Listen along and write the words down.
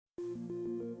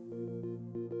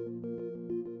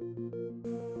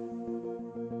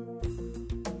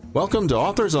Welcome to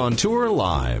Authors on Tour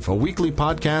Live, a weekly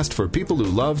podcast for people who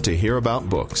love to hear about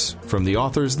books from the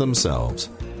authors themselves.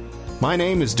 My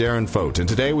name is Darren Fote, and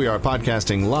today we are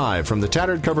podcasting live from the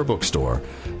Tattered Cover Bookstore,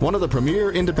 one of the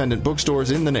premier independent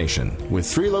bookstores in the nation, with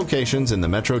 3 locations in the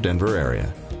Metro Denver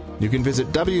area. You can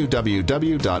visit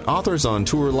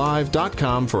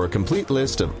www.authorsontourlive.com for a complete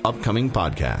list of upcoming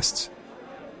podcasts.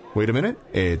 Wait a minute,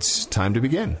 it's time to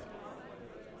begin.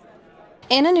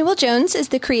 Newell Jones is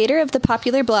the creator of the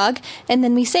popular blog And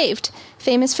Then We Saved,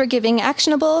 famous for giving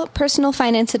actionable personal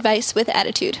finance advice with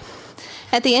attitude.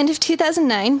 At the end of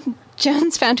 2009,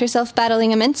 Jones found herself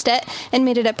battling immense debt and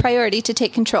made it a priority to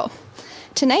take control.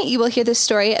 Tonight, you will hear the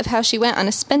story of how she went on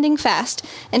a spending fast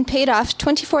and paid off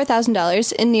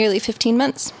 $24,000 in nearly 15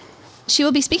 months. She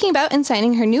will be speaking about and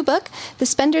signing her new book, The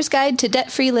Spender's Guide to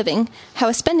Debt-Free Living, How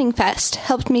a Spending Fast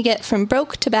Helped Me Get From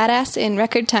Broke to Badass in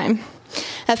Record Time.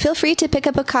 Feel free to pick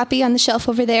up a copy on the shelf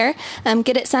over there,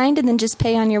 get it signed, and then just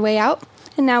pay on your way out.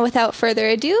 And now, without further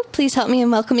ado, please help me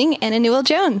in welcoming Newell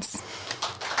Jones.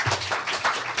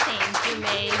 Thank you,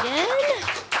 Megan.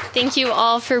 Thank you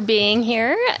all for being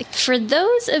here. For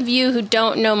those of you who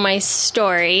don't know my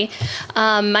story,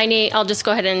 I'll just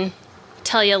go ahead and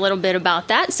tell you a little bit about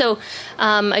that. So,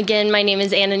 again, my name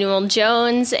is Newell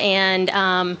Jones, and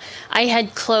I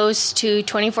had close to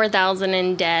 $24,000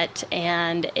 in debt,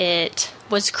 and it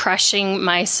was crushing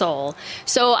my soul.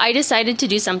 So I decided to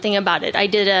do something about it. I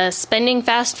did a spending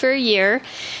fast for a year,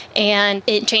 and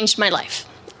it changed my life.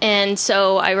 And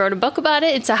so I wrote a book about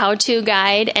it. It's a how-to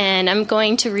guide, and I'm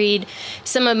going to read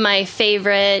some of my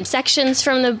favorite sections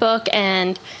from the book,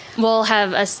 and we'll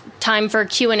have a time for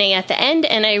Q&A at the end,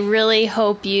 and I really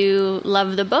hope you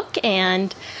love the book,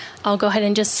 and I'll go ahead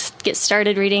and just get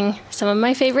started reading some of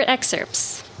my favorite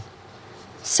excerpts.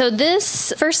 So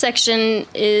this first section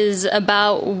is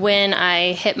about when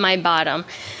I hit my bottom.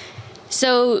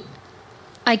 So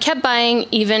I kept buying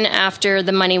even after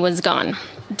the money was gone.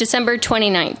 December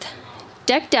 29th.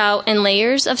 Decked out in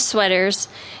layers of sweaters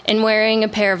and wearing a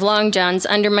pair of long johns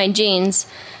under my jeans,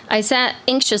 I sat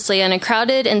anxiously on a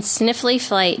crowded and sniffly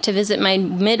flight to visit my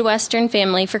Midwestern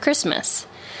family for Christmas.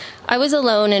 I was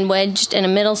alone and wedged in a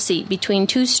middle seat between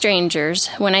 2 strangers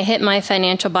when I hit my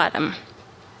financial bottom.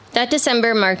 That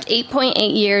December marked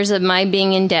 8.8 years of my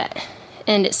being in debt,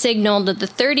 and it signaled the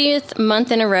 30th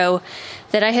month in a row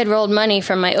that I had rolled money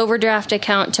from my overdraft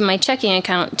account to my checking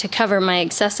account to cover my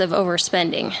excessive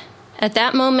overspending. At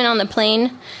that moment on the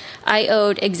plane, I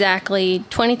owed exactly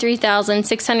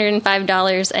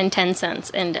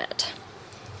 $23,605.10 in debt.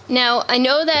 Now, I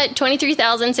know that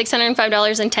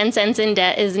 $23,605.10 in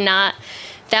debt is not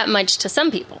that much to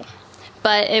some people,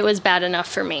 but it was bad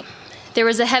enough for me. There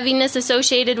was a heaviness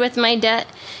associated with my debt,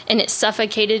 and it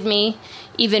suffocated me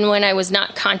even when I was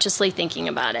not consciously thinking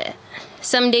about it.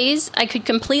 Some days, I could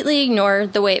completely ignore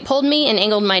the way it pulled me and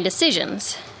angled my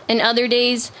decisions. And other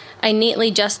days, I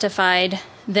neatly justified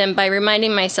them by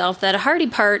reminding myself that a hearty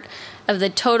part of the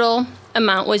total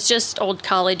amount was just old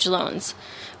college loans,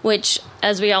 which,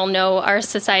 as we all know, our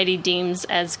society deems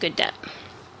as good debt.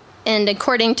 And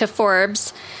according to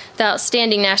Forbes, the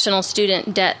outstanding national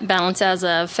student debt balance as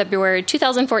of February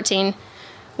 2014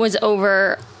 was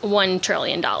over $1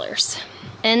 trillion.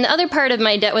 And the other part of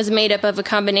my debt was made up of a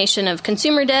combination of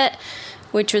consumer debt,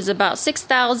 which was about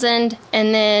 $6,000,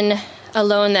 and then a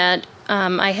loan that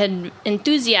I had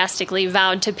enthusiastically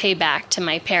vowed to pay back to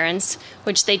my parents,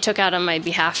 which they took out on my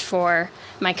behalf for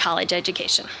my college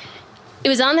education. It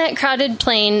was on that crowded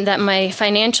plane that my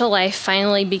financial life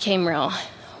finally became real.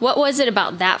 What was it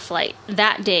about that flight,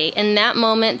 that day, and that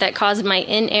moment that caused my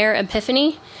in-air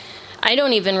epiphany? I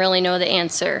don't even really know the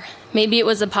answer. Maybe it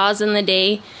was a pause in the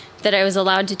day that I was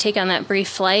allowed to take on that brief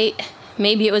flight.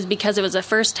 Maybe it was because it was the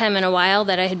first time in a while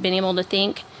that I had been able to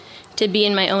think, to be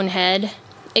in my own head.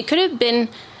 It could have been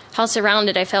how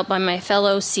surrounded I felt by my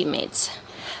fellow seatmates,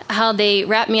 how they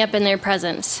wrapped me up in their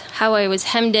presence, how I was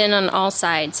hemmed in on all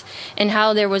sides, and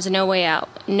how there was no way out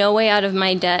of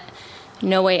my debt,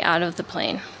 no way out of the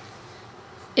plane.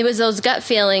 It was those gut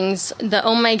feelings, the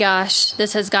oh my gosh,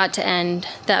 this has got to end,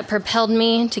 that propelled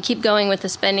me to keep going with the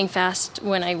spending fast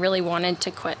when I really wanted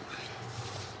to quit.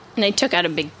 And I took out a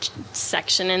big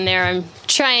section in there. I'm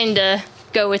trying to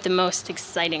go with the most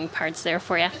exciting parts there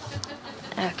for you.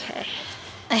 Okay.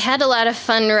 I had a lot of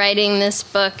fun writing this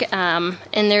book, and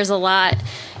there's a lot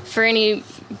for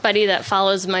anybody that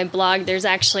follows my blog. There's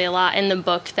actually a lot in the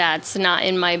book that's not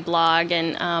in my blog,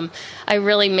 and I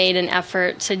really made an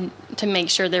effort to make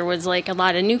sure there was like a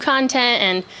lot of new content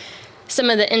and some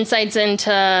of the insights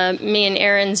into me and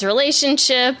Erin's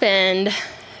relationship and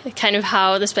kind of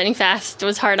how the spending fast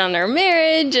was hard on our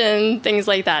marriage and things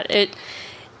like that.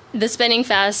 the spending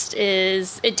fast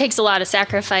it takes a lot of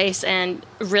sacrifice, and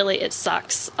really it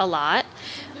sucks a lot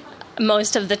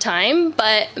most of the time.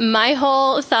 But my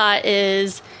whole thought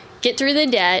is get through the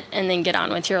debt and then get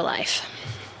on with your life.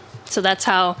 So that's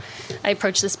how I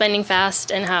approach the spending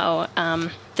fast, and how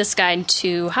this guide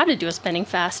to how to do a spending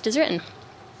fast is written.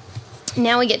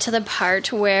 Now we get to the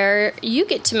part where you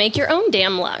get to make your own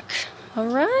damn luck. All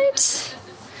right?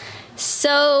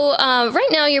 So right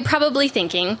now you're probably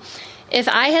thinking, if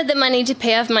I had the money to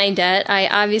pay off my debt, I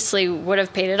obviously would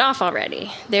have paid it off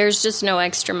already. There's just no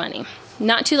extra money.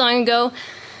 Not too long ago,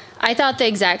 I thought the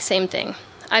exact same thing.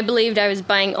 I believed I was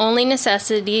buying only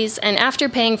necessities, and after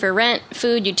paying for rent,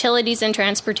 food, utilities, and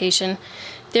transportation,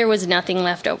 there was nothing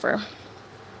left over.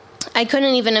 I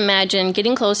couldn't even imagine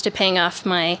getting close to paying off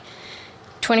my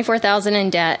 $24,000 in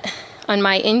debt on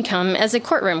my income as a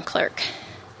courtroom clerk.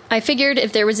 I figured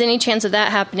if there was any chance of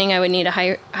that happening, I would need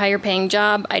a higher paying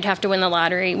job. I'd have to win the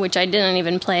lottery, which I didn't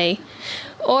even play.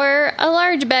 Or a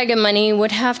large bag of money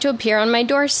would have to appear on my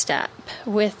doorstep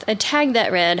with a tag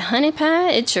that read, "Honey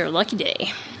Pie, it's your lucky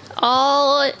day."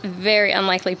 All very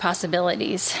unlikely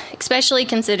possibilities, especially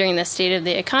considering the state of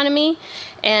the economy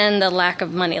and the lack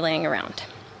of money laying around.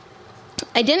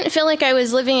 I didn't feel like I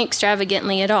was living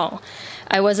extravagantly at all.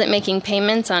 I wasn't making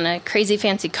payments on a crazy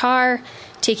fancy car,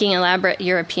 taking elaborate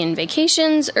European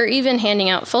vacations, or even handing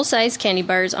out full-size candy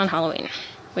bars on Halloween,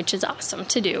 which is awesome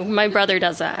to do. My brother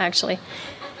does that, actually.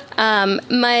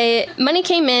 My money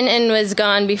came in and was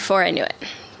gone before I knew it.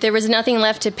 There was nothing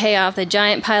left to pay off the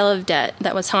giant pile of debt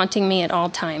that was haunting me at all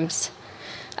times.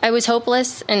 I was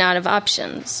hopeless and out of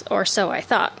options, or so I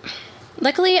thought.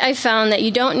 Luckily, I found that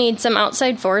you don't need some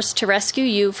outside force to rescue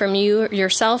you from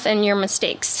yourself and your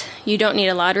mistakes. You don't need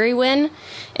a lottery win,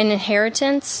 an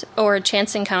inheritance, or a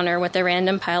chance encounter with a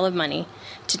random pile of money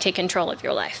to take control of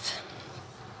your life.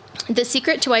 The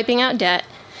secret to wiping out debt,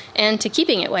 and to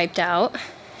keeping it wiped out,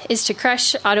 is to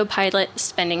crush autopilot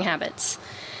spending habits,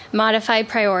 modify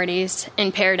priorities,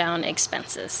 and pare down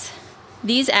expenses.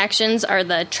 These actions are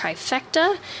the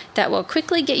trifecta that will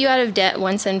quickly get you out of debt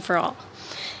once and for all.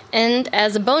 And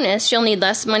as a bonus, you'll need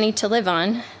less money to live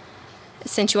on,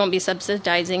 since you won't be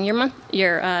subsidizing your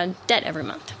debt every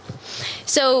month.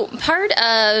 So part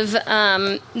of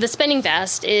the spending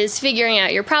fast is figuring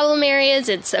out your problem areas.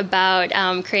 It's about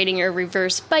creating your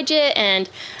reverse budget, and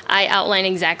I outline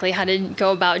exactly how to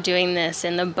go about doing this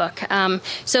in the book.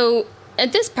 So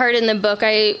at this part in the book,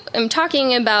 I am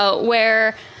talking about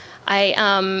where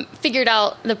I figured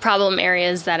out the problem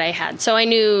areas that I had. So I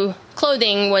knew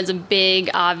clothing was a big,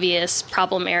 obvious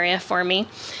problem area for me,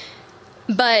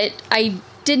 but I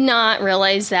did not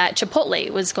realize that Chipotle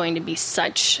was going to be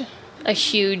such a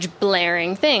huge,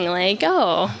 blaring thing. Like,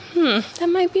 that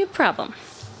might be a problem.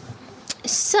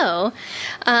 So,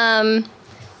 let's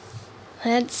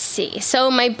see.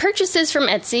 So my purchases from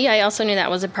Etsy, I also knew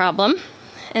that was a problem,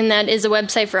 and that is a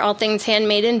website for all things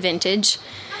handmade and vintage.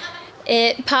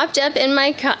 It popped up in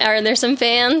my... Are there some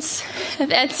fans of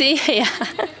Etsy?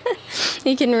 Yeah,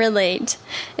 you can relate.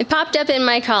 It popped up in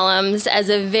my columns as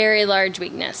a very large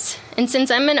weakness. And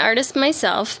since I'm an artist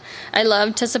myself, I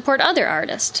love to support other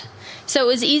artists. So it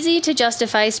was easy to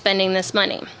justify spending this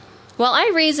money. While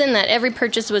I reasoned that every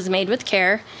purchase was made with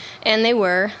care, and they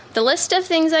were, the list of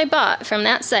things I bought from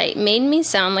that site made me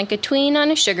sound like a tween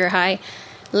on a sugar high,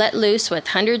 let loose with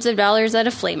hundreds of dollars at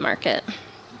a flea market.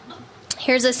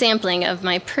 Here's a sampling of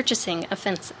my purchasing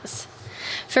offenses.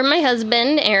 For my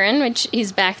husband, Aaron, which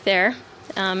he's back there,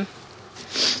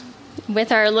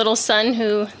 with our little son,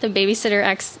 who the babysitter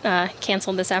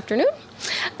canceled this afternoon.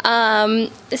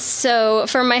 So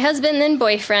for my husband and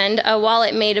boyfriend, a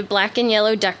wallet made of black and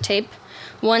yellow duct tape,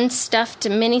 one stuffed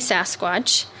mini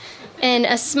Sasquatch, and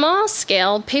a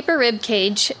small-scale paper rib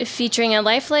cage featuring a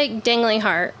lifelike dangling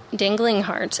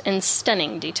heart in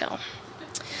stunning detail.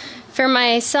 For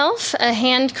myself, a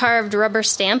hand-carved rubber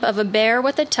stamp of a bear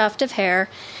with a tuft of hair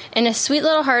and a sweet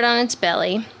little heart on its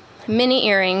belly, mini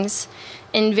earrings,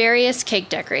 and various cake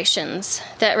decorations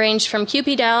that ranged from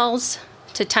Kewpie dolls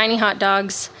to tiny hot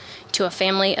dogs to a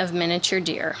family of miniature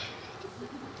deer.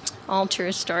 All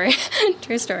true story.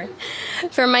 True story.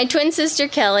 For my twin sister,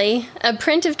 Kelly, a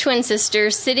print of twin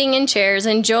sisters sitting in chairs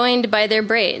and joined by their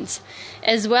braids,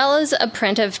 as well as a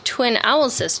print of twin owl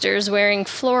sisters wearing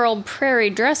floral prairie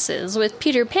dresses with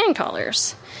Peter Pan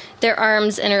collars, their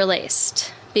arms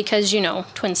interlaced, because,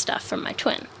 twin stuff from my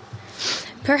twin.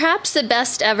 Perhaps the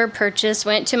best ever purchase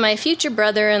went to my future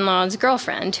brother-in-law's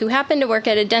girlfriend, who happened to work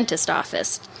at a dentist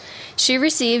office. She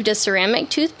received a ceramic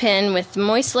tooth pin with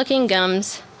moist-looking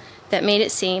gums that made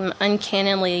it seem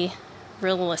uncannily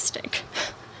realistic.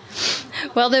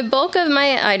 Well, the bulk of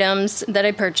my items that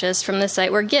I purchased from the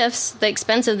site were gifts. The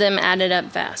expense of them added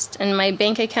up fast, and my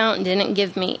bank account didn't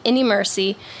give me any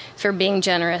mercy for being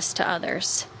generous to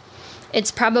others.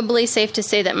 It's probably safe to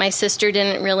say that my sister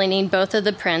didn't really need both of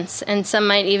the prints, and some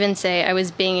might even say I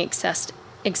was being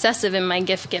excessive in my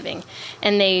gift giving,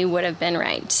 and they would have been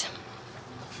right.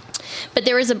 But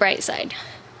there was a bright side.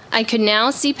 I could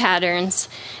now see patterns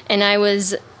and I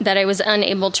was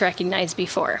unable to recognize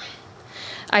before.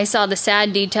 I saw the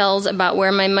sad details about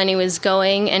where my money was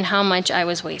going and how much I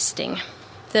was wasting.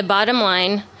 The bottom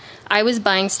line, I was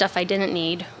buying stuff I didn't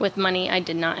need with money I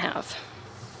did not have.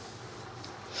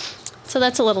 So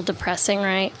that's a little depressing,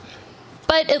 right?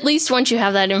 But at least once you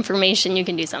have that information, you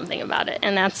can do something about it,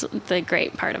 and that's the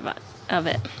great part of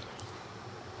it.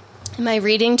 Am I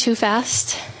reading too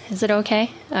fast? Is it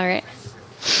okay? All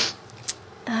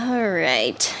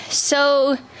right.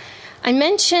 So I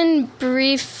mentioned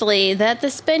briefly that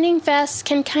the spending fast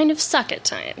can kind of suck at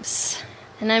times.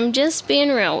 And I'm just being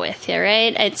real with you,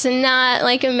 right? It's not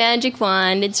like a magic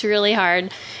wand. It's really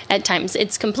hard at times.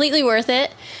 It's completely worth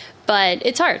it, but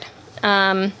it's hard.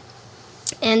 And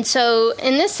so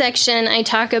in this section, I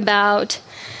talk about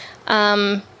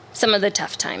some of the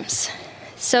tough times.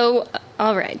 So,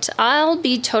 all right, I'll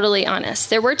be totally honest.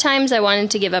 There were times I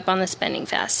wanted to give up on the spending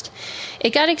fast.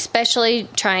 It got especially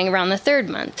trying around the third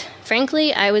month.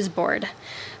 Frankly, I was bored.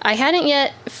 I hadn't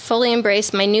yet fully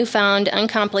embraced my newfound,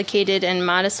 uncomplicated, and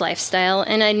modest lifestyle,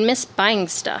 and I'd missed buying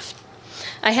stuff.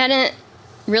 I hadn't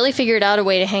really figured out a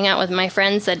way to hang out with my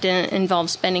friends that didn't involve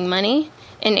spending money,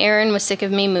 and Aaron was sick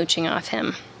of me mooching off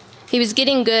him. He was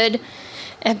getting good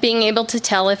at being able to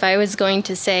tell if I was going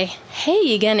to say, "Hey,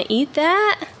 you gonna eat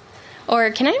that?" Or,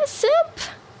 "Can I have a sip?"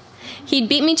 He'd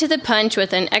beat me to the punch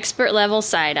with an expert-level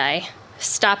side-eye,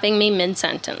 stopping me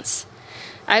mid-sentence.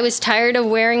 I was tired of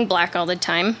wearing black all the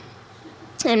time,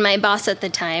 and my boss at the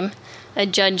time, a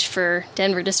judge for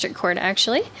Denver District Court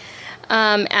actually,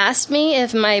 asked me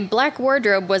if my black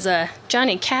wardrobe was a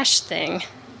Johnny Cash thing.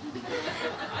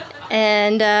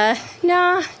 And,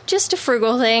 nah, just a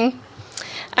frugal thing.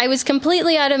 I was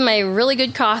completely out of my really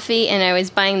good coffee, and I was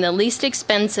buying the least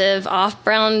expensive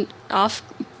off-brand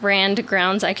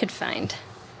grounds I could find.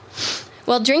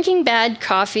 While drinking bad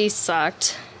coffee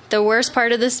sucked, the worst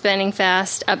part of the spending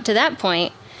fast up to that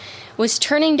point was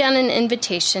turning down an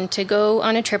invitation to go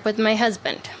on a trip with my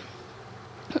husband.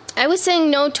 I was saying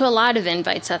no to a lot of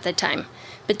invites at the time,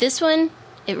 but this one,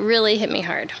 it really hit me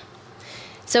hard.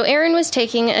 So Aaron was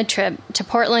taking a trip to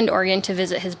Portland, Oregon to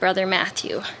visit his brother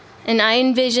Matthew, and I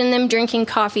envisioned them drinking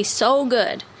coffee so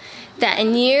good that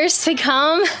in years to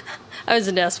come, I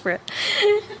was desperate.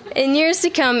 In years to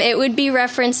come, it would be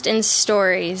referenced in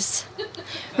stories.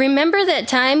 Remember that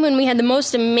time when we had the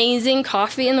most amazing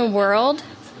coffee in the world?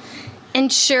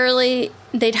 And surely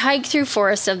they'd hike through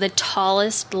forests of the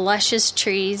tallest, luscious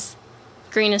trees,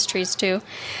 greenest trees too,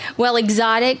 while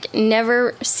exotic,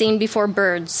 never-seen-before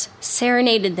birds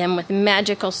serenaded them with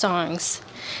magical songs.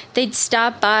 They'd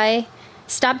stop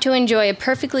to enjoy a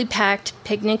perfectly packed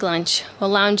picnic lunch while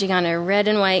lounging on a red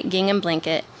and white gingham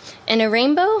blanket, and a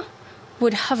rainbow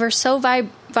would hover so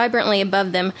vibrantly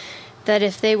above them that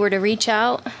if they were to reach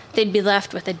out, they'd be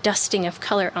left with a dusting of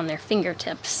color on their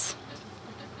fingertips.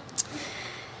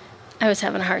 I was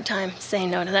having a hard time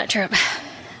saying no to that trip.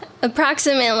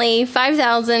 Approximately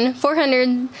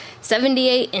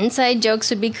 5,478 inside jokes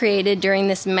would be created during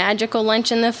this magical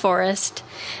lunch in the forest,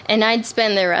 and I'd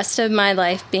spend the rest of my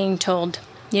life being told,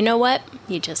 "You know what?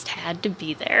 You just had to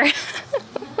be there."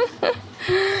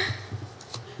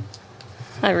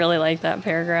 I really like that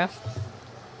paragraph.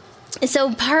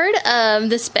 So part of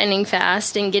the spending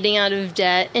fast and getting out of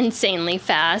debt insanely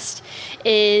fast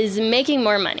is making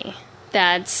more money.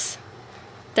 That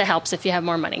helps if you have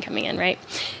more money coming in, right?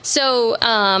 So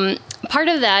part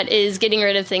of that is getting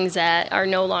rid of things that are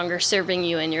no longer serving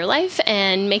you in your life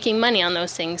and making money on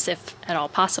those things if at all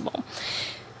possible.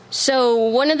 So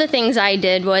one of the things I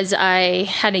did was I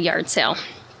had a yard sale.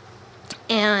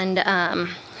 And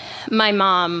my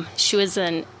mom, she was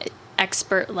an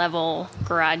expert level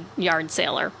yard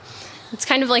sailor. It's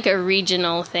kind of like a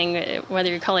regional thing,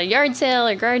 whether you call it yard sale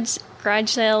or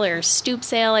garage sale or stoop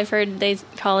sale. I've heard they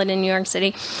call it in New York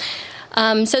City.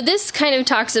 So this kind of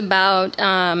talks about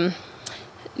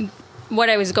what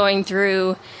I was going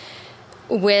through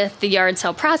with the yard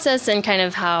sale process and kind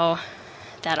of how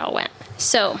that all went.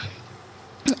 So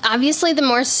obviously, the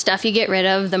more stuff you get rid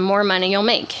of, the more money you'll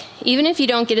make, even if you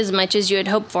don't get as much as you had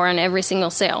hoped for on every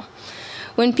single sale.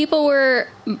 When people were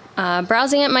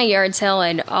browsing at my yard sale,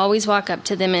 I'd always walk up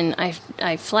to them and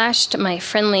I flashed my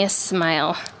friendliest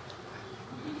smile.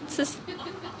 It's just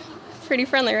Pretty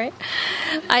friendly, right?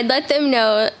 I'd let them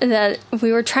know that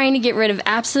we were trying to get rid of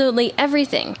absolutely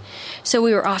everything. So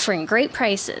we were offering great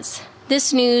prices.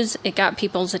 This news, it got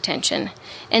people's attention.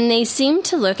 And they seemed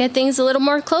to look at things a little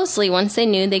more closely once they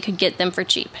knew they could get them for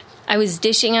cheap. I was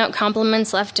dishing out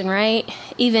compliments left and right,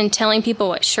 even telling people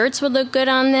what shirts would look good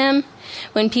on them.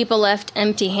 When people left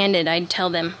empty-handed, I'd tell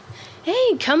them,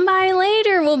 "Hey, come by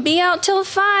later. We'll be out till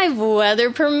 5, weather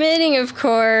permitting, of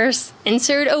course."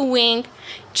 Insert a wink,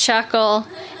 chuckle,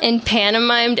 and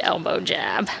pantomimed elbow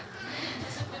jab.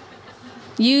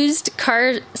 Used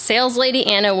car sales lady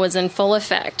Anna was in full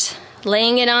effect,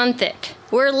 laying it on thick.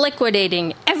 "We're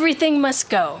liquidating. Everything must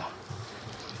go."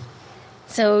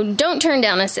 So don't turn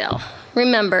down a sale.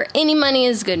 Remember, any money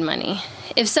is good money.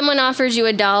 If someone offers you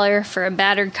 $1 for a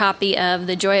battered copy of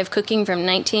The Joy of Cooking from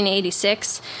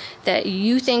 1986 that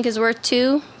you think is worth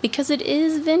 $2, because it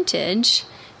is vintage,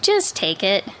 just take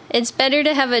it. It's better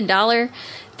to have $1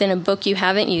 than a book you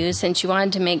haven't used since you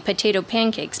wanted to make potato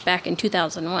pancakes back in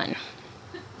 2001.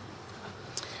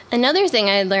 Another thing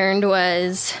I learned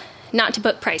was not to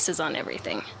put prices on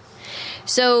everything.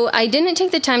 So I didn't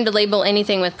take the time to label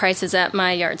anything with prices at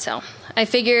my yard sale. I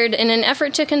figured in an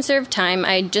effort to conserve time,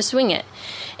 I'd just wing it.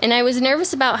 And I was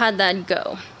nervous about how that'd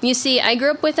go. You see, I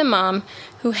grew up with a mom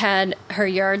who had her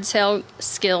yard sale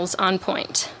skills on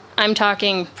point. I'm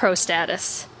talking pro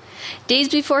status. Days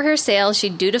before her sale,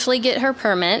 she'd dutifully get her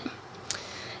permit.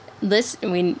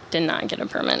 We did not get a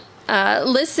permit.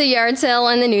 List the yard sale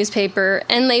in the newspaper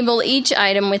and label each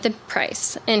item with a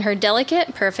price in her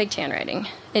delicate, perfect handwriting.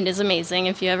 It is amazing.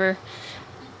 I feel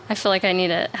like I need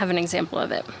to have an example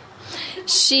of it.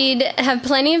 She'd have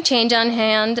plenty of change on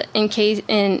hand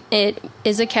and it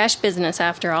is a cash business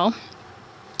after all.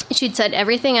 She'd set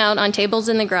everything out on tables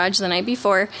in the garage the night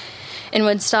before and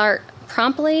would start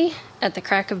promptly at the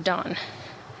crack of dawn.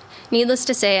 Needless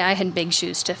to say, I had big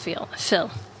shoes to fill.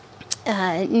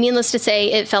 Needless to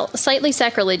say, it felt slightly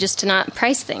sacrilegious to not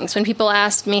price things. When people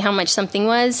asked me how much something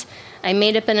was, I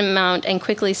made up an amount and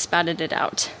quickly spouted it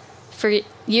out. For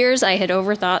years, I had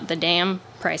overthought the damn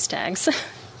price tags.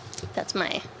 That's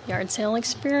my yard sale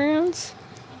experience.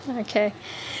 Okay.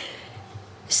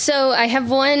 So I have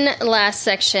one last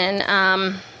section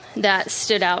that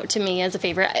stood out to me as a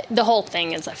favorite. The whole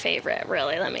thing is a favorite,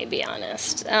 really, let me be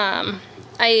honest.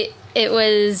 It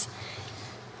was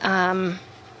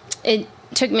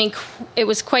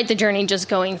quite the journey just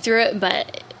going through it,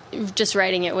 but just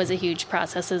writing it was a huge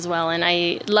process as well, and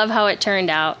I love how it turned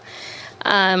out.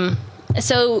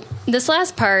 So this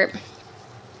last part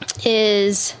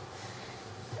is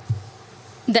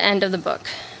the end of the book,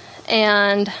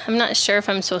 and I'm not sure if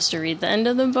I'm supposed to read the end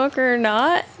of the book or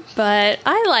not, but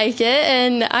I like it,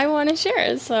 and I want to share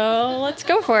it, so let's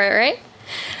go for it, right?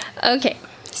 Okay,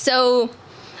 so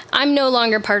I'm no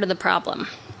longer part of the problem.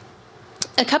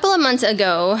 A couple of months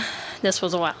ago, this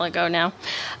was a while ago now,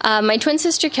 my twin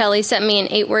sister Kelly sent me an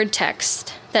 8-word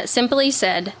text that simply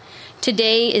said,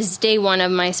 "Today is day 1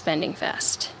 of my spending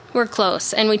fast." We're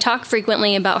close, and we talk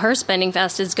frequently about her spending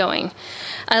fast is going.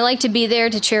 I like to be there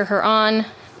to cheer her on,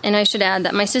 and I should add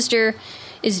that my sister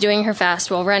is doing her fast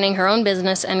while running her own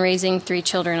business and raising 3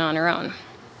 children on her own.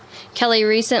 Kelly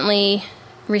recently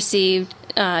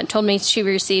told me she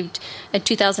received a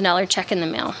 $2,000 check in the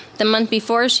mail. The month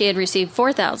before, she had received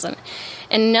 $4,000,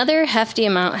 and another hefty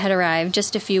amount had arrived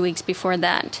just a few weeks before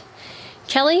that.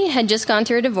 Kelly had just gone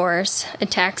through a divorce, a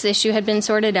tax issue had been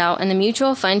sorted out, and the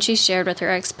mutual fund she shared with her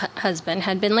ex-husband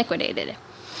had been liquidated.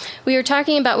 We were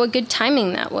talking about what good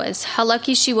timing that was, how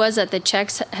lucky she was that the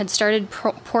checks had started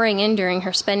pouring in during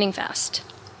her spending fast.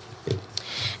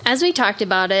 As we talked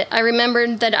about it, I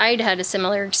remembered that I'd had a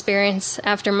similar experience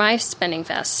after my spending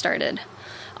fast started.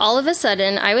 All of a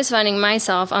sudden, I was finding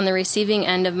myself on the receiving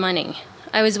end of money.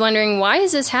 I was wondering, why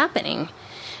is this happening?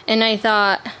 And I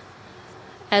thought,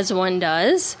 as one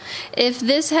does, if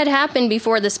this had happened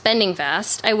before the spending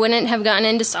fast, I wouldn't have gotten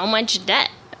into so much debt,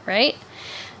 right?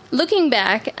 Looking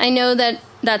back, I know that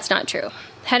that's not true.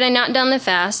 Had I not done the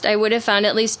fast, I would have found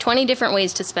at least 20 different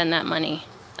ways to spend that money.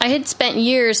 I had spent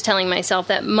years telling myself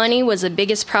that money was the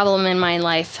biggest problem in my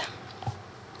life.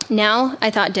 Now, I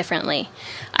thought differently.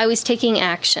 I was taking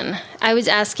action. I was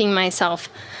asking myself,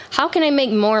 how can I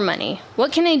make more money?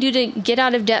 What can I do to get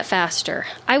out of debt faster?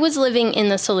 I was living in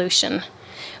the solution.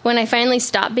 When I finally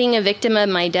stopped being a victim of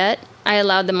my debt, I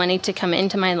allowed the money to come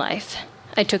into my life.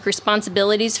 I took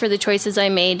responsibilities for the choices I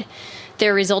made,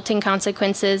 their resulting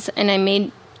consequences, and I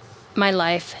made my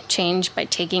life change by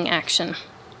taking action.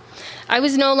 I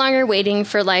was no longer waiting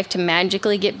for life to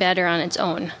magically get better on its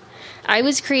own. I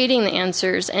was creating the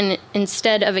answers and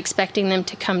instead of expecting them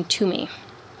to come to me.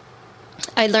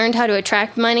 I learned how to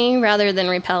attract money rather than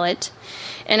repel it.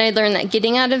 And I learned that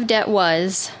getting out of debt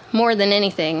was, more than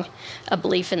anything, a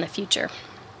belief in the future.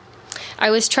 I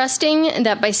was trusting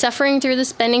that by suffering through the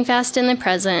spending fast in the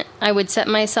present, I would set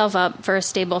myself up for a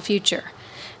stable future.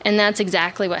 And that's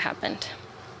exactly what happened.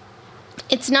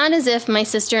 It's not as if my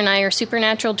sister and I are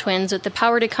supernatural twins with the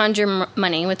power to conjure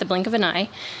money with the blink of an eye.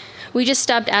 We just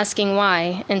stopped asking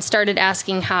why and started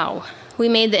asking how. We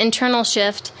made the internal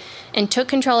shift and took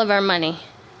control of our money,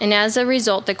 and as a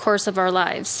result, the course of our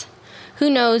lives. Who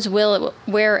knows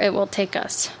where it will take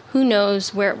us? Who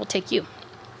knows where it will take you?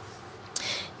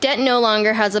 Debt no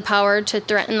longer has the power to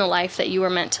threaten the life that you were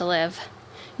meant to live.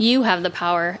 You have the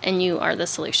power, and you are the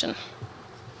solution.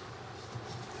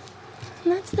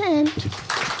 And that's the end. Okay.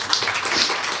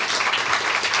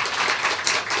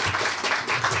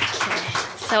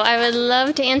 So I would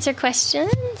love to answer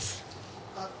questions.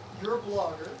 You're a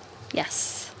blogger.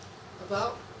 Yes.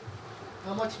 About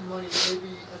how much money,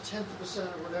 maybe a 10%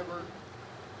 or whatever,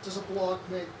 does a blog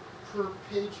make per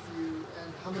page view,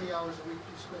 and how many hours a week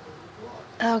do you spend on your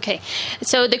blog? Okay.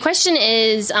 So the question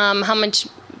is how much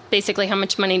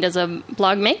money does a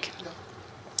blog make?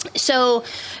 So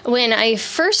when I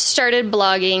first started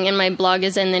blogging, and my blog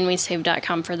is in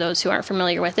thenwesave.com for those who aren't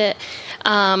familiar with it,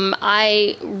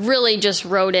 I really just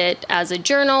wrote it as a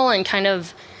journal and kind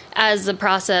of as the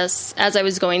process, as I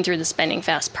was going through the spending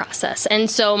fast process.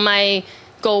 And so my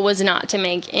goal was not to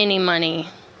make any money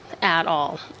at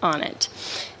all on it.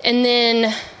 And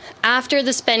then after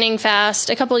the spending fast,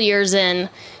 a couple years in,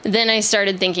 then I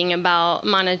started thinking about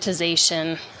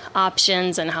monetization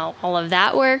options and how all of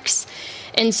that works.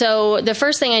 And so the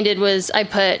first thing I did was I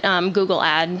put Google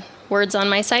AdWords on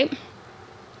my site,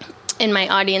 and my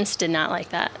audience did not like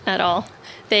that at all.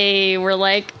 They were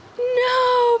like,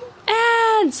 no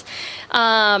ads.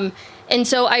 And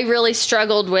so I really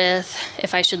struggled with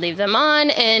if I should leave them on.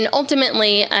 And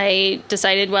ultimately, I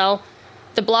decided, well,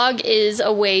 the blog is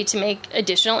a way to make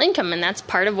additional income, and that's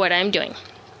part of what I'm doing.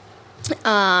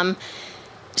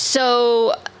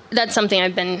 So that's something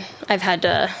I've had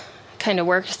to kind of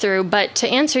work through. But to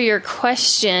answer your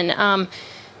question,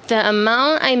 the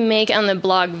amount I make on the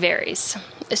blog varies.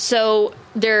 So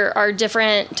there are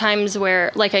different times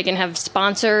where, like, I can have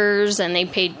sponsors and they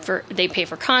pay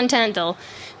for content.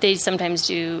 They sometimes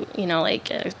do, like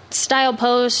a style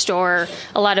post or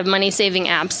a lot of money-saving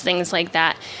apps, things like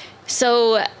that.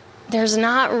 So there's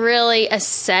not really a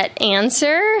set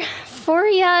answer for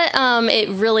you. It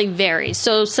really varies.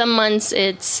 So some months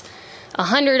it's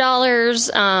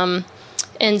 $100,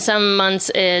 and some months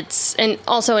and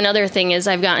also another thing is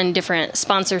I've gotten different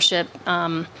sponsorship,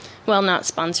 not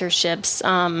sponsorships.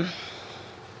 I'm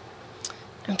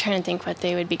trying to think what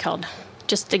they would be called.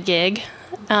 Just a gig.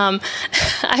 So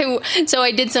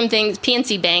I did some things.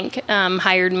 PNC Bank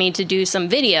hired me to do some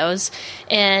videos,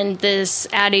 and this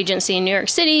ad agency in New York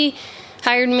City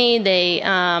hired me. They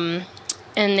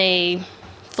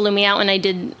flew me out, and I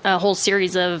did a whole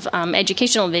series of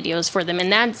educational videos for them,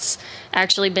 and that's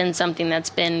actually been something that's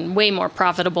been way more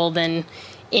profitable than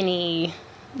any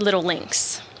little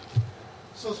links.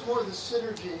 So it's more the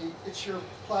synergy. It's your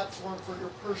platform for your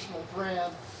personal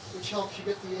brand, which helps you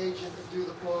get the agent and do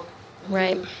the book, and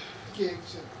right? Do the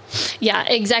gigs. Yeah,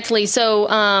 exactly.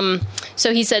 So,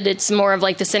 so he said it's more of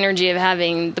like the synergy of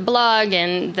having the blog,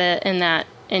 and that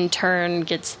in turn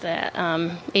gets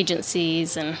the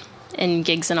agencies and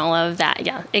gigs and all of that.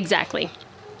 Yeah, exactly.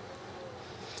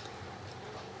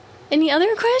 Any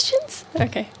other questions?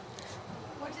 Okay.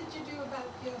 What did you do about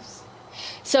gifts?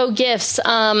 So gifts.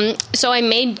 So I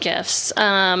made gifts,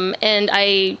 and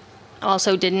I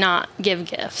also did not give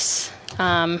gifts,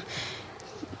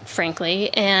 frankly.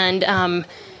 And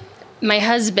my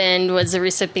husband was the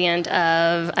recipient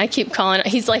of, I keep calling,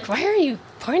 he's like, why are you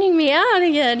pointing me out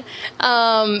again?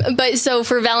 But so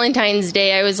for Valentine's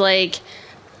Day, I was like,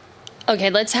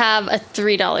 okay, let's have a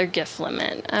 $3 gift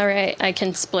limit. All right, I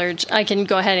can splurge. I can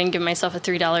go ahead and give myself a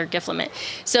 $3 gift limit.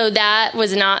 So that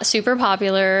was not super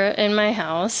popular in my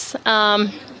house.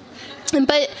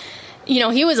 But,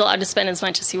 he was allowed to spend as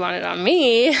much as he wanted on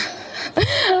me.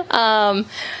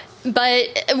 But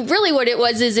really what it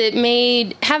was is it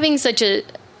made having such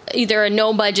either a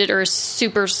no budget or a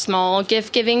super small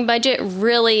gift giving budget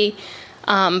really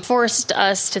forced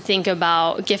us to think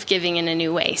about gift giving in a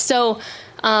new way. So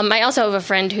I also have a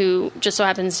friend who just so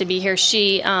happens to be here.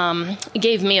 She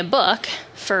gave me a book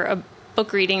for a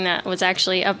book reading that was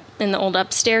actually up in the old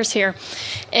upstairs here.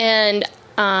 And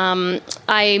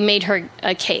I made her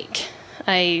a cake.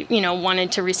 I,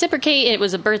 wanted to reciprocate. It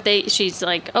was a birthday. She's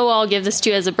like, oh, I'll give this to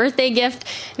you as a birthday gift.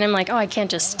 And I'm like, oh, I can't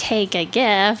just take a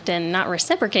gift and not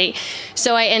reciprocate.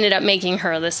 So I ended up making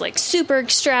her this like super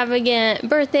extravagant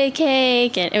birthday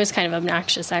cake. And it was kind of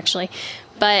obnoxious, actually.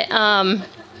 But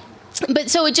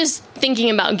so it just thinking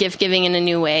about gift giving in a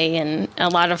new way, and a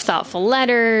lot of thoughtful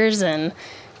letters and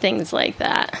things like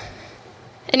that.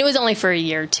 And it was only for a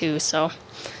year too, so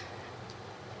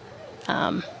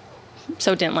it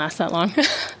didn't last that long.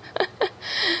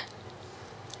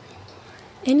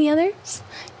 Any others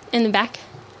in the back?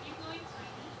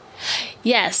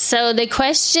 Yes. So the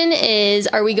question is,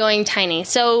 are we going tiny?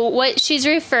 So what she's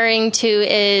referring to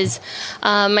is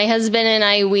my husband and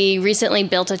I, we recently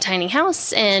built a tiny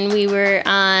house, and we were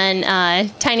on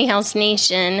Tiny House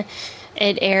Nation.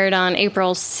 It aired on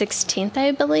April 16th,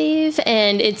 I believe.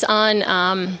 And it's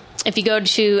on, if you go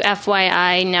to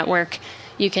FYI Network,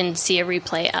 you can see a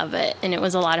replay of it. And it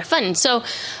was a lot of fun. So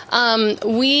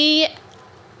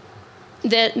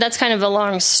that's kind of a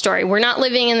long story. We're not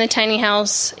living in the tiny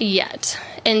house yet.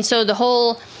 And so the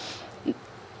whole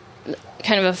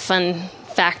kind of a fun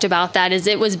fact about that is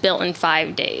it was built in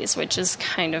 5 days, which is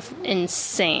kind of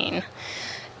insane.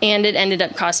 And it ended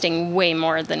up costing way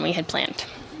more than we had planned.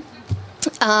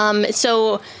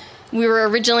 So we were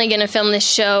originally going to film this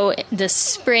show this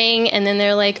spring, and then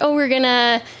they're like, oh, we're going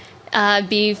to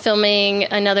be filming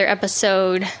another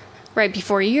episode right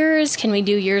before yours. Can we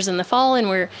do yours in the fall? And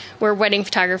we're wedding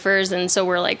photographers, and so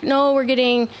we're like, no, we're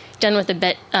getting done with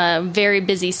a very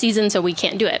busy season, so we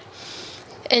can't do it.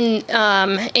 And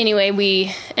anyway,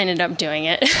 we ended up doing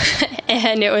it,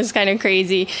 and it was kind of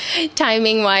crazy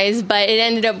timing-wise, but it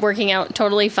ended up working out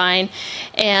totally fine.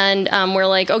 And we're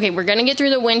like, okay, we're going to get through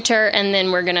the winter, and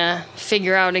then we're going to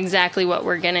figure out exactly what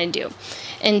we're going to do.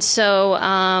 And so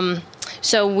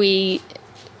we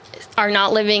are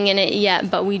not living in it yet,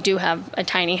 but we do have a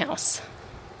tiny house.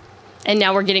 And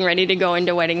now we're getting ready to go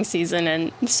into wedding season,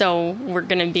 and so we're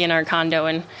going to be in our condo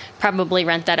and probably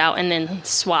rent that out and then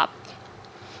swap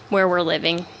where we're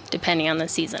living, depending on the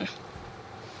season.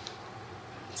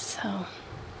 So,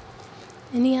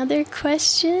 any other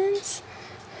questions?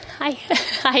 Hi.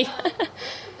 Hi.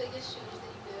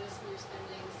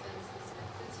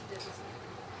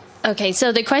 Okay,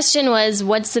 so the question was,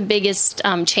 what's the biggest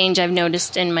change I've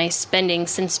noticed in my spending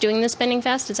since doing the spending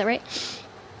fast? Is that right?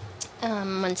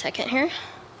 1 second here.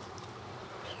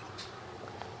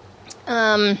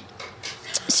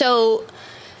 So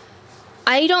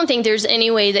I don't think there's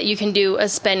any way that you can do a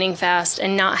spending fast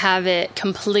and not have it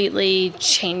completely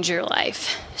change your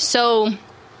life. So,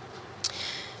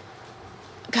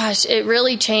 gosh, it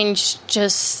really changed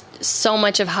just so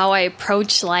much of how I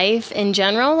approach life in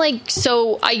general.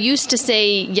 So I used to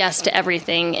say yes to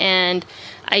everything, and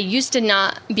I used to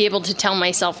not be able to tell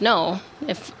myself no,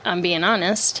 if I'm being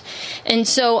honest. And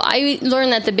so I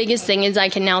learned that the biggest thing is I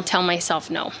can now tell myself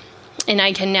no, and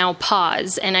I can now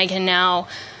pause, and I can now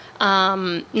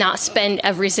not spend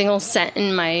every single cent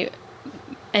in my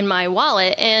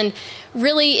wallet. And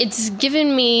really, it's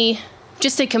given me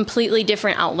just a completely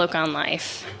different outlook on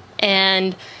life.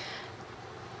 And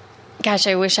gosh,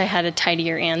 I wish I had a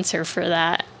tidier answer for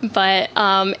that. But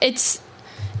it's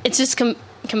just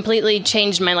completely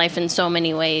changed my life in so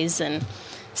many ways, and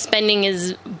spending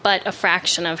is but a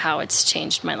fraction of how it's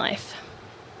changed my life.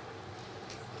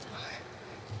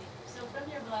 So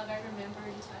from your blog, I remember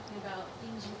you talking about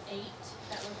things you ate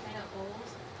that were kind of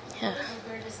old. Yeah. What was the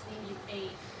weirdest thing you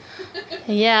ate?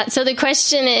 Yeah, so the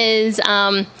question is,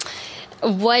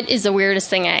 what is the weirdest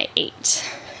thing I ate?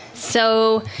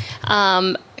 So,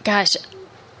 gosh,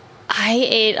 I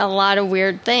ate a lot of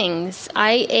weird things.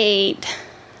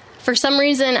 For some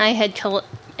reason, I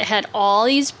had all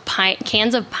these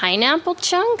cans of pineapple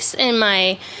chunks in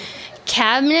my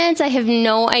cabinets. I have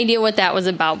no idea what that was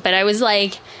about, but I was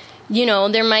like,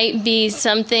 there might be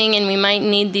something and we might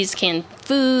need these canned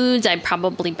foods. I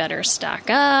probably better stock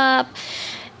up.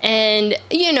 And,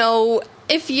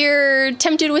 if you're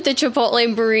tempted with a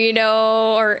Chipotle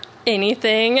burrito or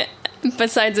anything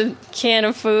besides a can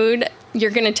of food,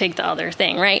 you're going to take the other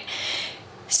thing, right?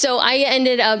 So I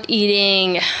ended up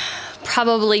eating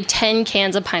probably 10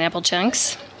 cans of pineapple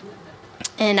chunks,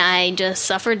 and I just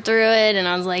suffered through it, and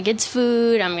I was like, it's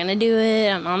food, I'm going to do it,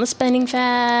 I'm on the spending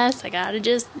fast, I got to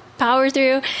just power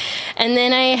through. And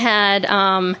then I had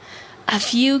a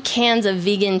few cans of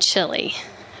vegan chili,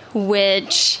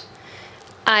 which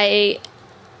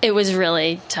it was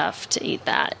really tough to eat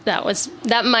that. That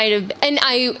might have, and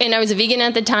I was a vegan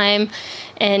at the time,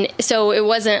 and so it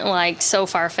wasn't like so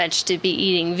far-fetched to be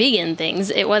eating vegan things.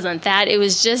 It wasn't that. It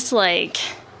was just like,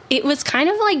 it was kind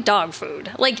of like dog food.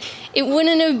 Like, it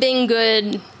wouldn't have been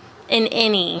good in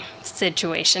any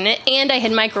situation. And I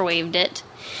had microwaved it.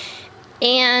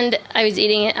 And I was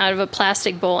eating it out of a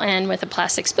plastic bowl and with a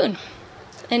plastic spoon.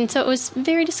 And so it was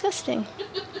very disgusting.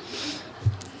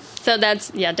 So that's,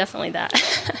 definitely that.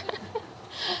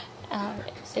 How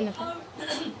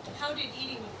did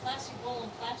eating with plastic bowl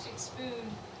and plastic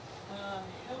spoon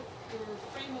help your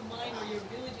frame of mind or your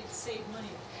ability to save money?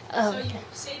 So you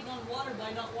saved on water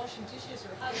by not washing dishes,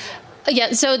 or how does that work?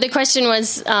 Yeah, so the question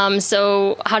was,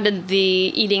 so how did the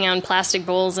eating on plastic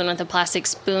bowls and with a plastic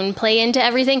spoon play into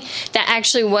everything? That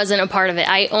actually wasn't a part of it.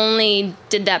 I only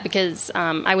did that because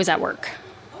I was at work.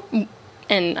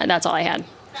 And that's all I had.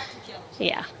 Practicality.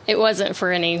 Yeah, it wasn't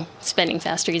for any spending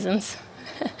fast reasons.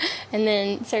 And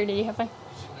then, Sarah, did you have one?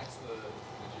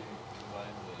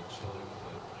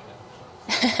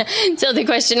 So the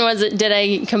question was, did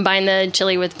I combine the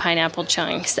chili with pineapple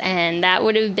chunks? And that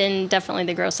would have been definitely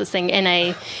the grossest thing. And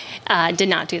I did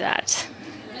not do that.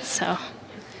 So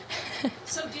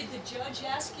did the judge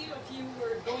ask you if you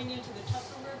were going into the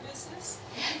Tupperware business?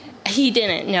 He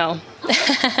didn't, no.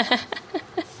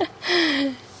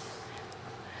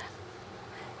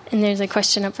 And there's a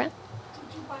question up front.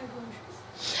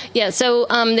 Yeah, so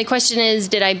the question is,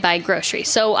 did I buy groceries?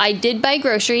 So I did buy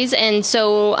groceries, and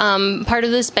so part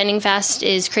of the spending fast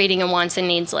is creating a wants and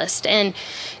needs list. And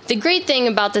the great thing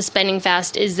about the spending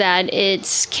fast is that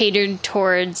it's catered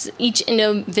towards each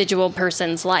individual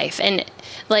person's life. And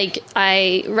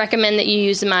I recommend that you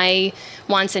use my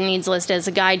wants and needs list as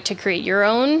a guide to create your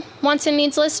own wants and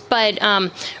needs list, but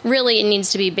really it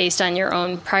needs to be based on your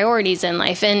own priorities in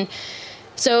life. And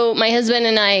so my husband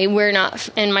and I,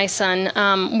 and my son,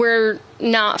 we're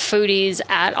not foodies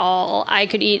at all. I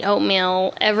could eat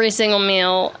oatmeal every single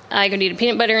meal. I could eat a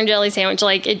peanut butter and jelly sandwich.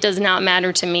 It does not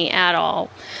matter to me at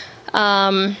all.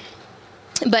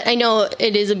 But I know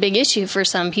it is a big issue for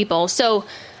some people. So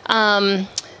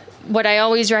what I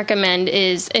always recommend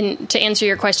is, and to answer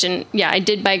your question, I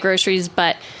did buy groceries,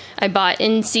 but I bought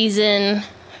in-season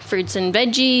fruits and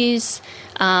veggies,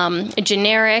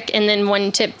 generic, and then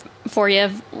one tip for you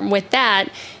with that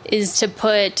is to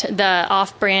put the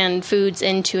off-brand foods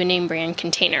into a name brand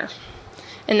container.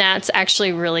 And that's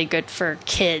actually really good for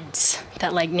kids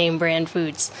that like name brand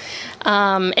foods.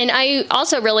 And I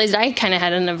also realized I kind of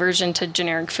had an aversion to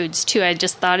generic foods too. I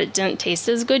just thought it didn't taste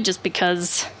as good just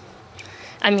because,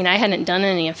 I hadn't done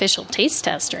any official taste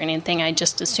test or anything. I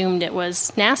just assumed it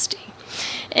was nasty.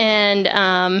 And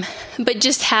but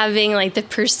just having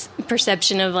the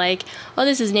perception of oh,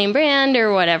 this is name brand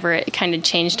or whatever, it kind of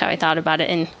changed how I thought about it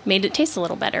and made it taste a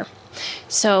little better.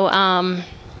 So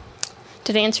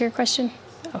did I answer your question?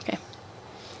 Okay.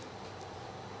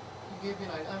 You gave me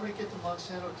an idea. I'm going to get the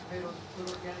Monsanto tomatoes and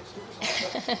put organic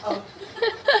stickers on.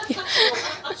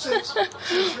 Since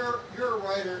you're a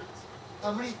writer,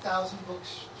 how many thousand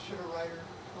books should a writer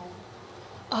own?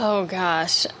 Oh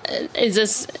gosh, is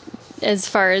this as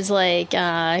far as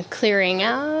clearing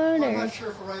out? I'm not sure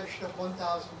if a writer should have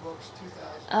 1,000 books,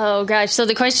 2,000. Oh gosh, so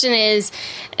the question is,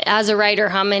 as a writer,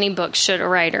 how many books should a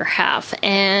writer have?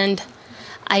 And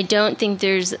I don't think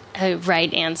there's a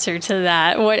right answer to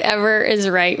that. Whatever is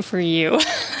right for you.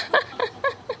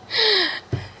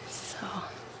 So,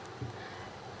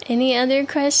 any other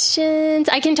questions?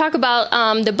 I can talk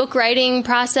about the book writing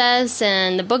process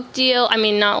and the book deal.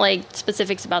 Not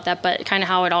specifics about that, but kind of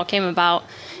how it all came about.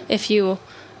 If you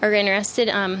are interested,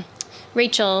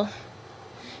 Rachel. I'm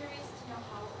curious to know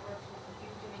how it works with you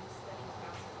doing spending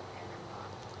fast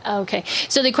and not. Okay,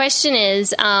 so the question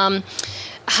is,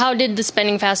 how did the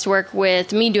spending fast work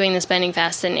with me doing the spending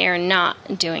fast and Aaron not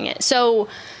doing it? So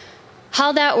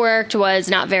how that worked was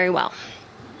not very well.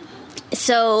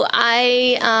 So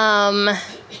I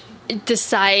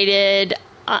decided,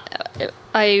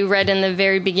 I read in the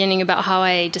very beginning about how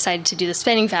I decided to do the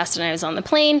spending fast and I was on the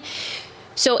plane.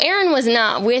 So Aaron was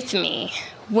not with me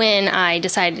when I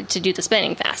decided to do the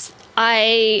spending fast.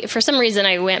 For some reason,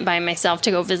 I went by myself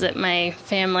to go visit my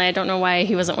family. I don't know why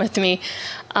he wasn't with me.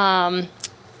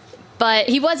 But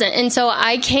he wasn't. And so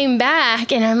I came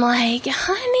back and I'm like,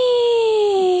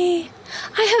 honey,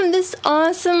 I have this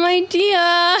awesome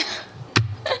idea.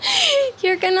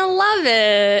 You're going to love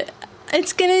it.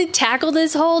 It's going to tackle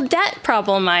this whole debt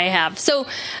problem I have. So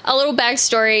a little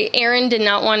backstory, Aaron did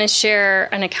not want to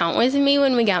share an account with me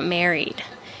when we got married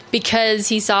because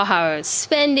he saw how I was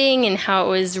spending and how it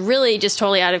was really just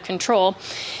totally out of control.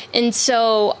 And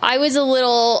so I was a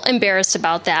little embarrassed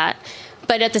about that.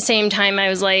 But at the same time, I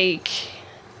was like,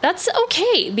 that's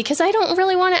okay because I don't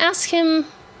really want to ask him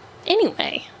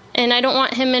anyway. And I don't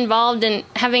want him involved in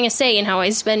having a say in how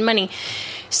I spend money.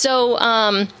 So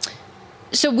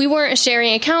so we weren't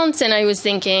sharing accounts, and I was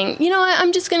thinking, you know what,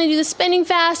 I'm just going to do the spending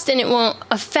fast, and it won't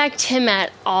affect him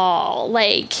at all.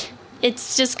 Like,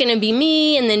 it's just going to be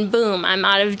me, and then boom, I'm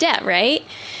out of debt, right?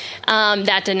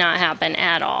 That did not happen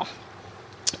at all.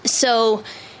 So,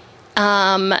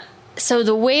 so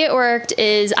the way it worked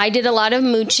is I did a lot of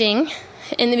mooching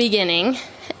in the beginning,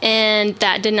 and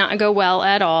that did not go well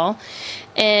at all.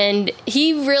 And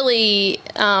he really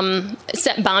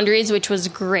set boundaries, which was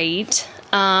great.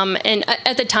 And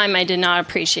at the time, I did not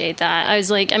appreciate that. I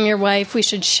was like, I'm your wife. We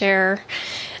should share.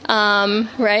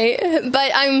 Right?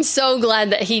 But I'm so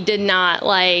glad that he did not,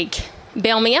 like,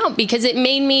 bail me out, because it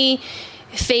made me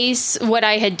face what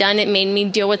I had done. It made me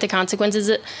deal with the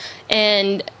consequences.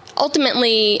 And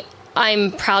ultimately,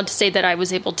 I'm proud to say that I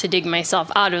was able to dig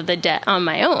myself out of the debt on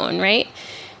my own, right?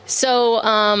 So,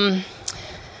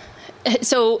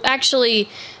 so actually,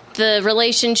 the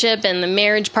relationship and the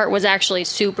marriage part was actually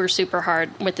super, super hard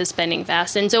with the spending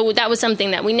fast. And so that was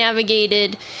something that we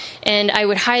navigated. And I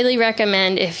would highly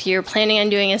recommend, if you're planning on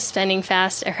doing a spending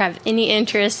fast or have any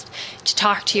interest, to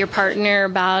talk to your partner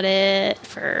about it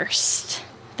first.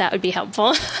 That would be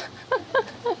helpful.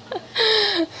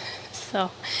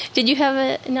 So, did you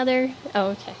have another? Oh,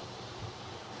 okay.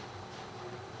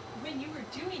 When you were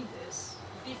doing this,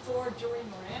 before, during,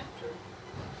 or after,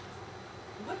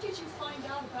 what did you find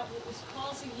out about what was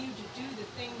causing you to do the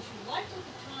things you liked at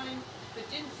the time but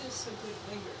didn't feel so good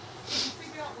later? Did you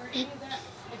figure out where any of that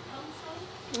had come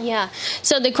from? Yeah.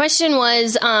 So the question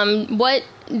was, what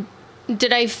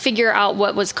did I figure out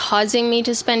what was causing me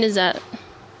to spend? Is that,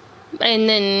 and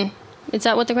then, is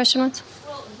that what the question was?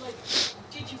 Well, like,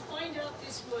 did you find out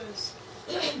this was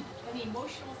an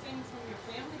emotional thing from your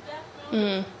family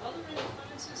background, or other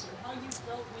influences, or how you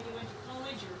felt when you went to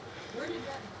college, or where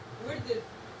did the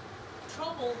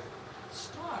trouble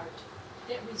start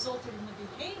that resulted in the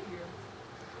behavior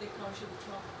that caused you the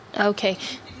trouble? Okay. Did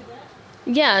you figure that?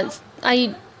 Yeah,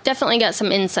 I definitely got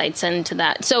some insights into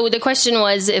that. So the question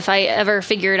was if I ever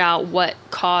figured out what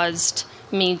caused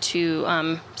me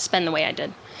to spend the way I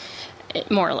did,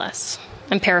 more or less.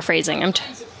 I'm paraphrasing.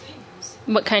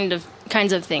 What kinds of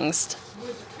things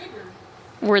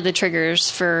were the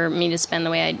triggers for me to spend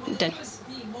the way I did? What was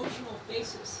the emotional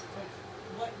basis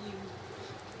of what you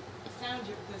found,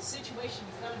 the situation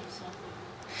you found yourself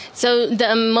in? So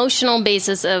the emotional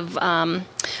basis of,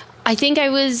 I think I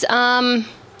was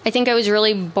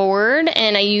really bored,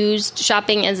 and I used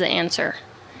shopping as the answer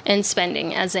and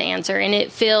spending as the answer, and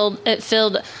it filled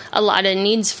a lot of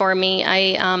needs for me.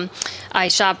 I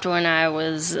shopped when I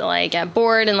was like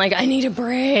bored and like I need a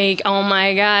break. Oh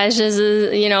my gosh, this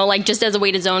is, like just as a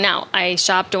way to zone out. I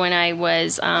shopped when I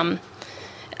was I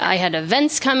had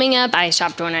events coming up. I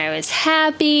shopped when I was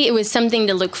happy. It was something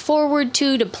to look forward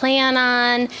to plan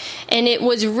on, and it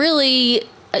was really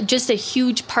just a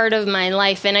huge part of my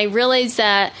life. And I realized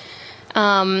that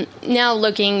now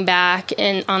looking back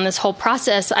and on this whole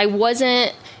process, I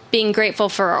wasn't being grateful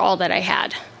for all that I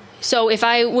had. So if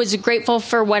I was grateful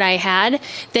for what I had,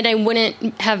 then I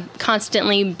wouldn't have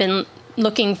constantly been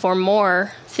looking for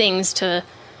more things to,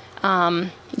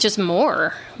 just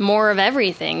more of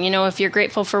everything. If you're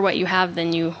grateful for what you have,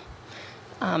 then you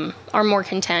are more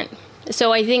content.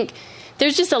 So I think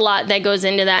there's just a lot that goes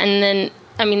into that. And then,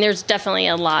 there's definitely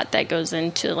a lot that goes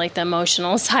into like the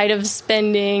emotional side of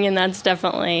spending, and that's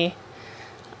definitely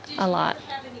a lot. Did you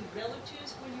ever have any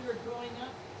relatives when you were growing up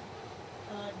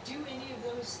do any of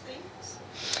those things?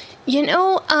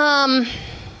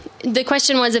 The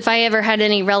question was if I ever had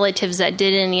any relatives that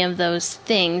did any of those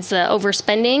things, the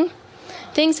overspending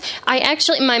things.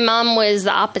 My mom was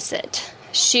the opposite.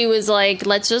 She was like,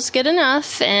 let's just get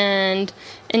enough, and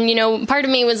part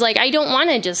of me was like, I don't want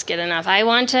to just get enough. I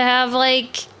want to have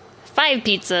like 5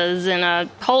 pizzas and a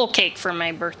whole cake for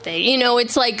my birthday.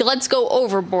 It's like, let's go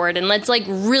overboard and let's like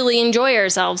really enjoy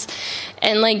ourselves.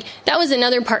 And like, that was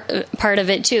another part of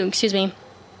it too,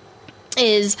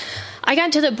 is I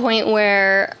got to the point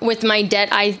where with my debt,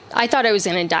 I thought I was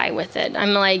going to die with it.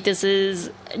 I'm like, this is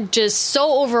just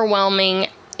so overwhelming.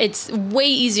 It's way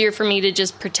easier for me to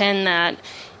just pretend that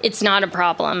it's not a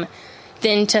problem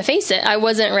than to face it. I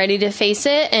wasn't ready to face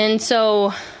it. And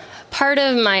so part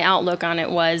of my outlook on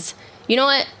it was, you know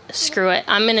what? Screw it.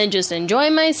 I'm going to just enjoy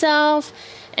myself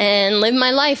and live my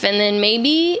life. And then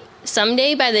maybe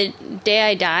someday by the day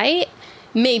I die,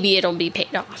 maybe it'll be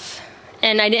paid off.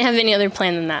 And I didn't have any other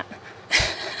plan than that. Did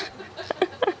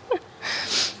you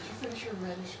finish your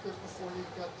manuscript before you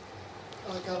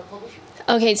got a publisher?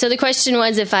 Okay, so the question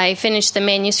was if I finished the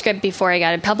manuscript before I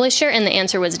got a publisher, and the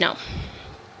answer was no.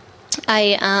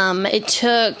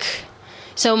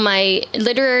 So my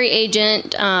literary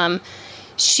agent,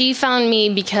 She found me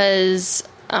because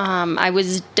I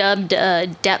was dubbed a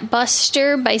debt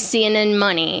buster by CNN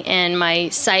Money, and my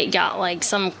site got like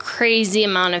some crazy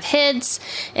amount of hits,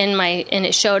 and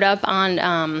it showed up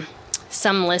on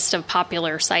some list of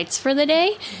popular sites for the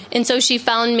day. And so she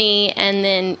found me and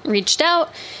then reached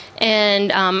out,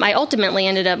 and I ultimately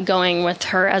ended up going with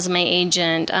her as my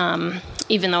agent.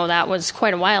 Even though that was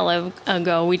quite a while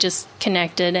ago, we just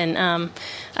connected, and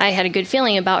I had a good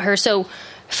feeling about her. So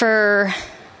for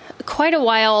quite a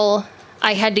while,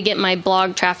 I had to get my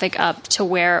blog traffic up to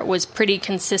where it was pretty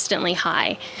consistently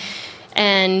high.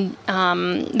 And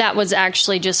that was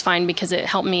actually just fine because it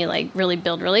helped me like really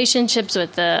build relationships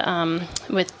with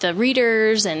the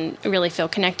readers and really feel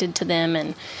connected to them.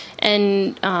 And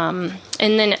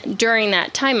then during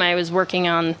that time, I was working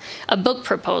on a book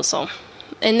proposal.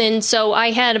 And then so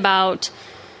I had about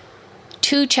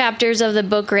 2 chapters of the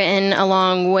book written,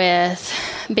 along with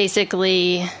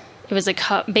basically, it was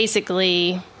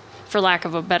basically, for lack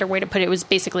of a better way to put it, it was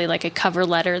basically like a cover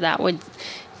letter that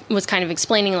was kind of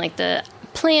explaining like the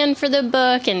plan for the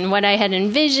book and what I had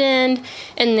envisioned,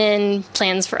 and then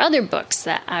plans for other books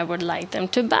that I would like them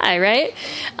to buy, right?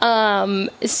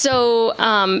 So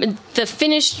the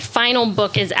finished final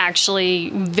book is actually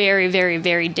very, very,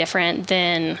 very different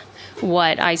than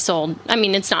what I sold. I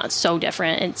mean, it's not so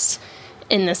different. It's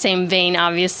in the same vein.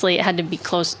 Obviously, it had to be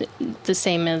close, the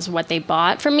same as what they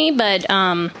bought from me, but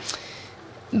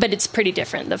it's pretty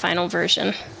different, the final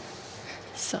version.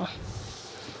 So,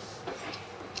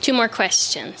 2 more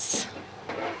questions.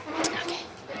 Okay.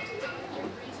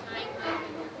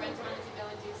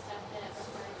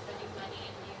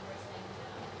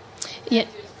 Yeah.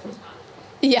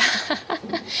 Yeah.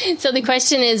 So the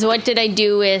question is, what did I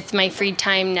do with my free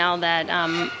time now that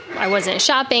I wasn't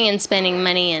shopping and spending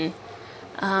money? And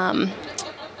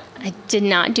I did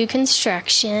not do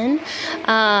construction.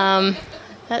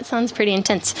 That sounds pretty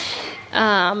intense.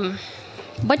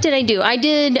 What did I do? I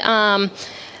did...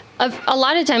 a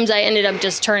lot of times I ended up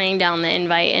just turning down the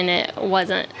invite, and it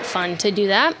wasn't fun to do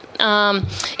that. And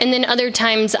then other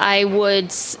times I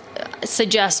would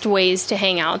suggest ways to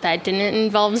hang out that didn't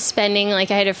involve spending. Like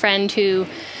I had a friend who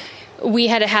we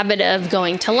had a habit of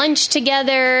going to lunch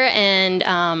together,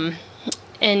 and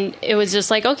it was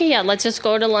just like, okay, yeah, let's just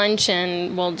go to lunch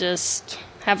and we'll just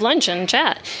have lunch and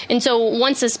chat. And so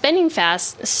once the spending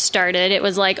fast started, it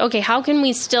was like, okay, how can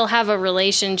we still have a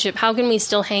relationship? How can we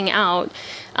still hang out?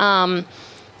 And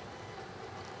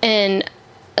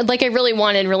like I really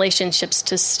wanted relationships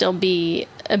to still be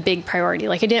a big priority.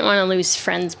 Like I didn't want to lose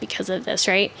friends because of this,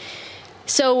 right?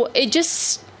 So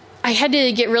I had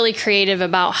to get really creative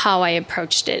about how I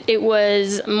approached it. It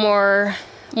was more,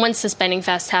 once the spending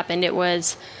fast happened, it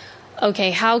was, okay,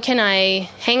 how can I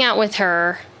hang out with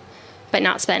her but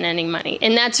not spend any money?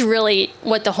 And that's really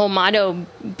what the whole motto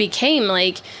became.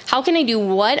 Like, how can I do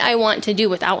what I want to do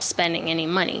without spending any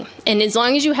money? And as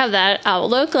long as you have that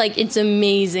outlook, like, it's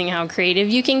amazing how creative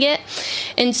you can get.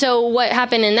 And so what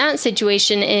happened in that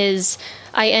situation is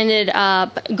I ended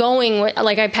up going,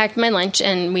 I packed my lunch,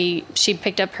 and she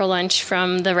picked up her lunch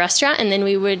from the restaurant, and then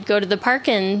we would go to the park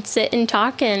and sit and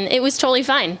talk, and it was totally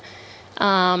fine.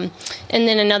 And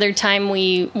then another time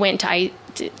we went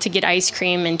to get ice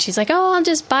cream, and she's like, oh, I'll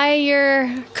just buy your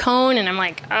cone. And I'm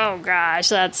like, oh gosh,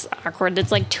 that's awkward.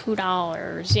 That's like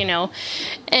 $2,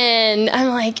 and I'm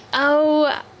like,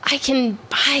 oh, I can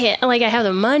buy it. Like, I have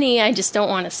the money, I just don't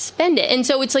want to spend it. And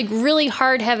so it's like really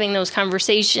hard having those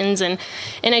conversations. And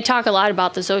I talk a lot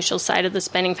about the social side of the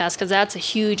spending fast, because that's a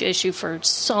huge issue for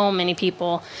so many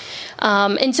people.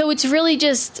 And so it's really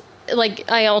just like,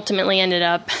 I ultimately ended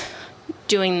up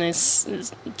doing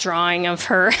this drawing of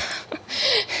her.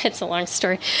 It's a long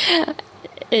story.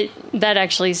 That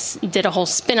actually did a whole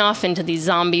spin-off into these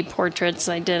zombie portraits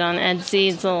I did on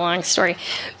Etsy. It's a long story.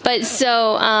 But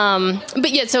so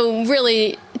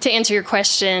really, to answer your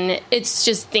question, it's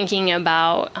just thinking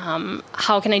about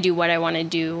how can I do what I want to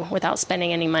do without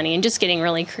spending any money, and just getting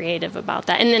really creative about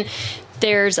that. And then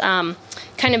there's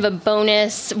kind of a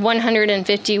bonus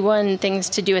 151 things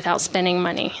to do without spending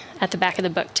money at the back of the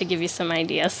book to give you some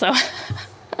ideas. So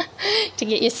to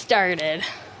get you started.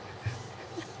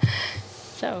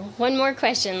 So one more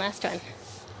question, last one.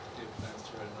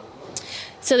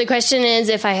 So the question is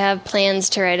if I have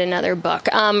plans to write another book.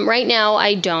 Right now,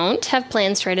 I don't have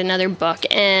plans to write another book.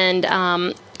 And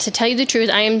to tell you the truth,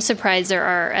 I am surprised there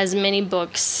are as many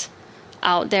books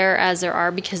out there as there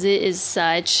are, because it is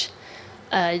such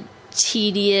a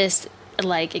tedious,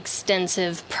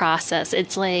 extensive process.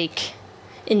 It's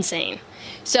insane.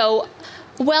 So,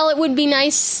 while it would be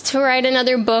nice to write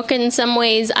another book in some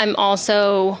ways, I'm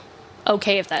also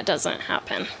okay if that doesn't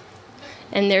happen.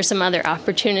 and there's some other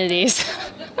opportunities.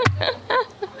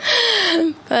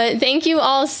 But thank you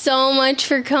all so much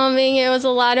for coming. It was a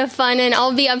lot of fun, and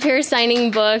I'll be up here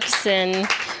signing books, and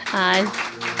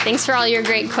thanks for all your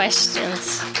great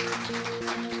questions.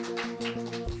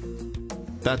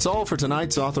 That's all for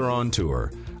tonight's Author on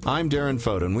Tour. I'm Darren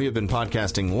Fote, and we have been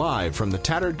podcasting live from the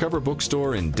Tattered Cover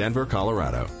Bookstore in Denver,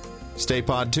 Colorado. Stay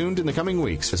pod tuned in the coming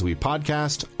weeks as we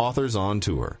podcast Authors on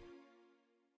Tour.